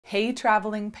Hey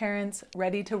traveling parents,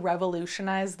 ready to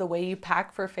revolutionize the way you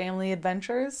pack for family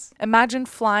adventures? Imagine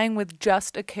flying with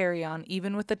just a carry-on,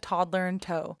 even with a toddler in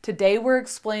tow. Today we're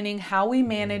explaining how we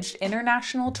managed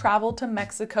international travel to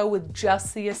Mexico with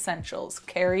just the essentials,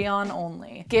 carry-on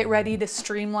only. Get ready to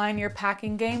streamline your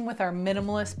packing game with our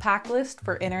minimalist pack list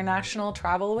for international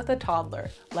travel with a toddler.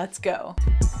 Let's go.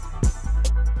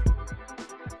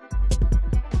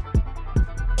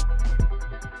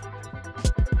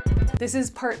 This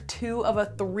is part 2 of a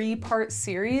 3-part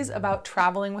series about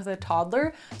traveling with a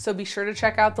toddler, so be sure to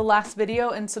check out the last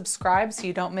video and subscribe so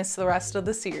you don't miss the rest of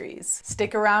the series.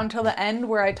 Stick around till the end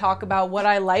where I talk about what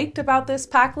I liked about this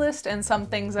pack list and some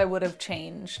things I would have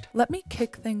changed. Let me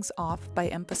kick things off by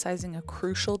emphasizing a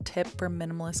crucial tip for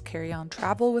minimalist carry-on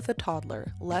travel with a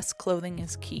toddler. Less clothing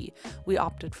is key. We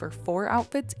opted for 4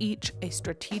 outfits each, a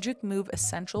strategic move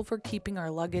essential for keeping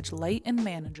our luggage light and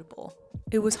manageable.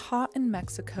 It was hot in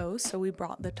Mexico, so we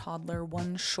brought the toddler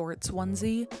 1 shorts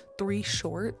onesie, 3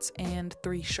 shorts, and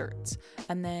 3 shirts.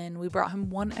 And then we brought him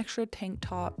 1 extra tank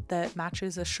top that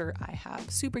matches a shirt I have.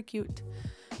 Super cute.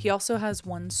 He also has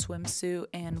 1 swimsuit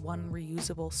and 1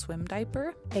 reusable swim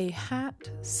diaper, a hat,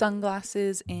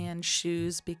 sunglasses, and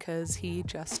shoes because he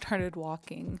just started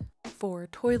walking. For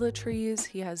toiletries,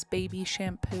 he has baby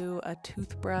shampoo, a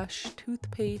toothbrush,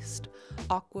 toothpaste,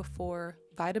 Aquaphor,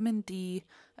 vitamin D,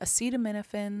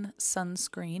 acetaminophen,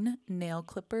 sunscreen, nail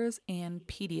clippers, and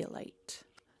Pedialyte.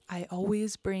 I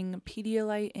always bring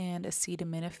Pedialyte and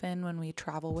acetaminophen when we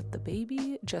travel with the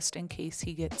baby, just in case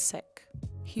he gets sick.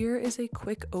 Here is a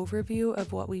quick overview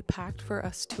of what we packed for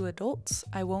us 2 adults.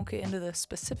 I won't get into the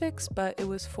specifics, but it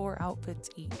was 4 outfits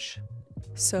each.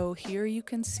 So here you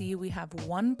can see we have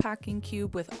 1 packing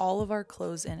cube with all of our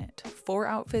clothes in it, 4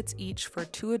 outfits each for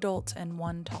 2 adults and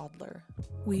 1 toddler.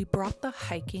 We brought the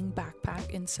hiking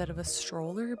backpack instead of a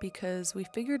stroller because we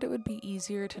figured it would be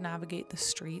easier to navigate the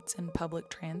streets and public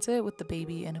transit with the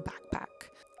baby in a backpack.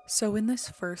 So in this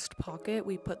first pocket,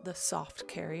 we put the soft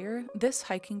carrier. This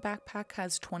hiking backpack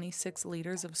has 26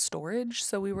 liters of storage,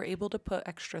 so we were able to put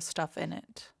extra stuff in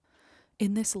it.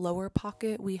 In this lower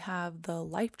pocket, we have the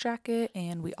life jacket,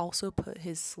 and we also put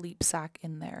his sleep sack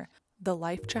in there. The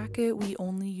life jacket we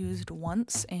only used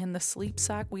once, and the sleep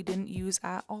sack we didn't use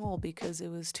at all because it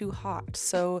was too hot.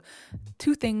 So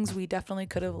 2 things we definitely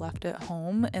could have left at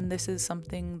home, and this is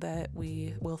something that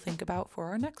we will think about for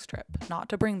our next trip, not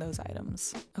to bring those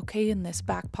items. Okay, in this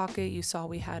back pocket you saw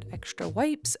we had extra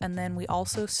wipes, and then we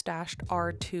also stashed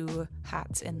our 2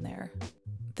 hats in there.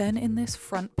 Then in this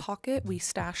front pocket, we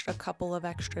stashed a couple of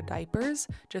extra diapers.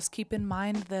 Just keep in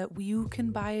mind that you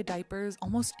can buy diapers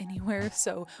almost anywhere,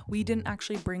 so we didn't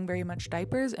actually bring very much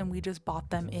diapers and we just bought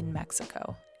them in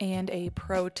Mexico. And a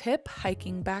pro tip,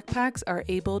 hiking backpacks are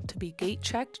able to be gate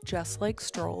checked just like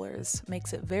strollers.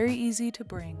 Makes it very easy to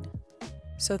bring.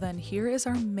 So then here is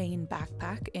our main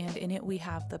backpack, and in it we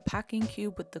have the packing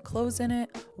cube with the clothes in it,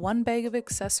 1 bag of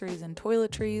accessories and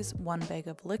toiletries, 1 bag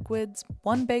of liquids,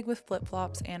 1 bag with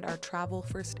flip-flops, and our travel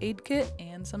first aid kit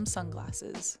and some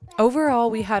sunglasses.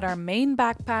 Overall, we had our main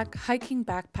backpack, hiking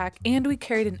backpack, and we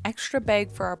carried an extra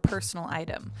bag for our personal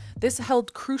item. This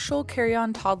held crucial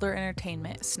carry-on toddler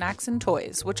entertainment, snacks and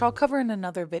toys, which I'll cover in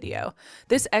another video.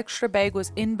 This extra bag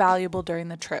was invaluable during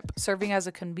the trip, serving as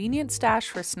a convenient stash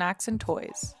for snacks and toys.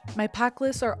 My pack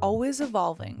lists are always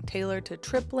evolving, tailored to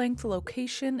trip length,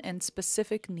 location, and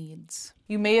specific needs.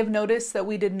 You may have noticed that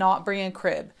we did not bring a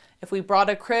crib. If we brought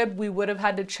a crib, we would have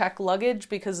had to check luggage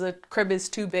because the crib is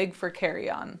too big for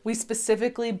carry-on. We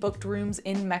specifically booked rooms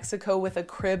in Mexico with a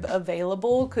crib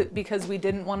available because we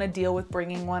didn't want to deal with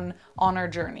bringing one on our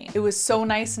journey. It was so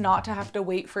nice not to have to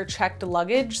wait for checked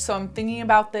luggage, so I'm thinking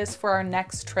about this for our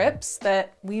next trips,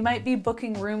 that we might be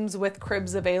booking rooms with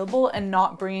cribs available and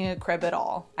not bringing a crib at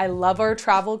all. I love our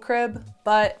travel crib,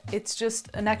 but it's just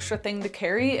an extra thing to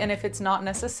carry, and if it's not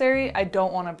necessary, I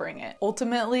don't want to bring it.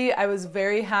 Ultimately, I was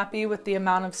very happy with the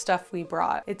amount of stuff we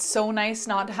brought. It's so nice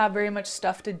not to have very much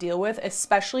stuff to deal with,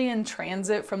 especially in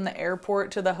transit from the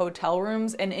airport to the hotel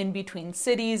rooms and in between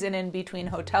cities and in between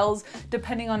hotels,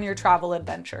 depending on your travel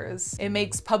adventures. It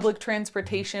makes public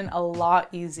transportation a lot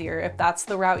easier if that's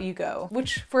the route you go,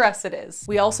 which for us it is.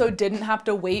 We also didn't have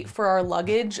to wait for our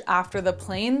luggage after the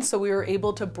plane, so we were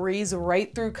able to breeze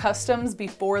right through customs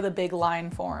before the big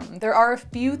line formed. There are a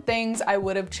few things I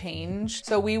would have changed.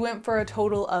 So we went for a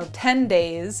total of 10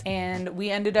 days outfits, and we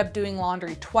ended up doing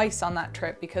laundry twice on that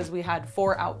trip because we had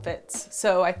 4 outfits.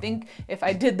 So I think if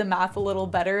I did the math a little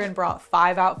better and brought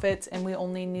 5 outfits and we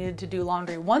only needed to do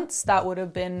laundry once, that would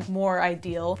have been more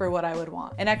ideal for what I would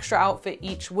want. An extra outfit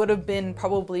each would have been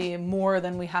probably more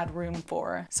than we had room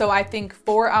for. So I think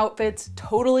 4 outfits,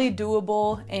 totally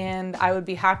doable, and I would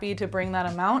be happy to bring that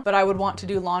amount, but I would want to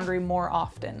do laundry more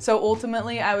often. So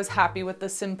ultimately I was happy with the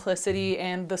simplicity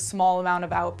and the small amount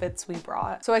of outfits we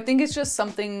brought. So I think it's just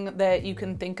something that you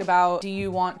can think about. Do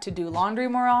you want to do laundry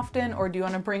more often, or do you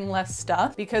want to bring less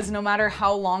stuff? Because no matter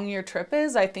how long your trip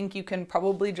is, I think you can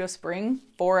probably just bring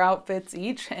 4 outfits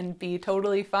each and be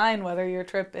totally fine whether your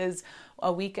trip is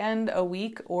a weekend, a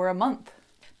week, or a month.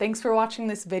 Thanks for watching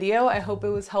this video. I hope it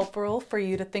was helpful for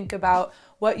you to think about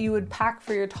what you would pack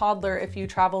for your toddler if you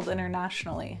traveled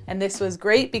internationally. And this was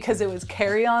great because it was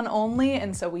carry-on only,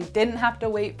 and so we didn't have to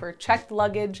wait for checked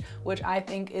luggage, which I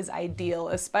think is ideal,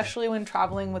 especially when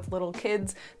traveling with little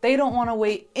kids. They don't want to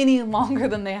wait any longer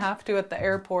than they have to at the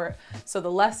airport, so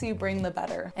the less you bring, the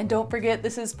better. And don't forget,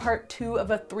 this is part 2 of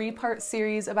a 3-part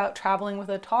series about traveling with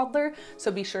a toddler,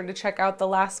 so be sure to check out the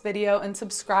last video and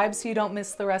subscribe so you don't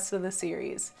miss the rest of the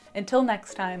series. Until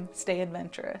next time, stay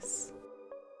adventurous.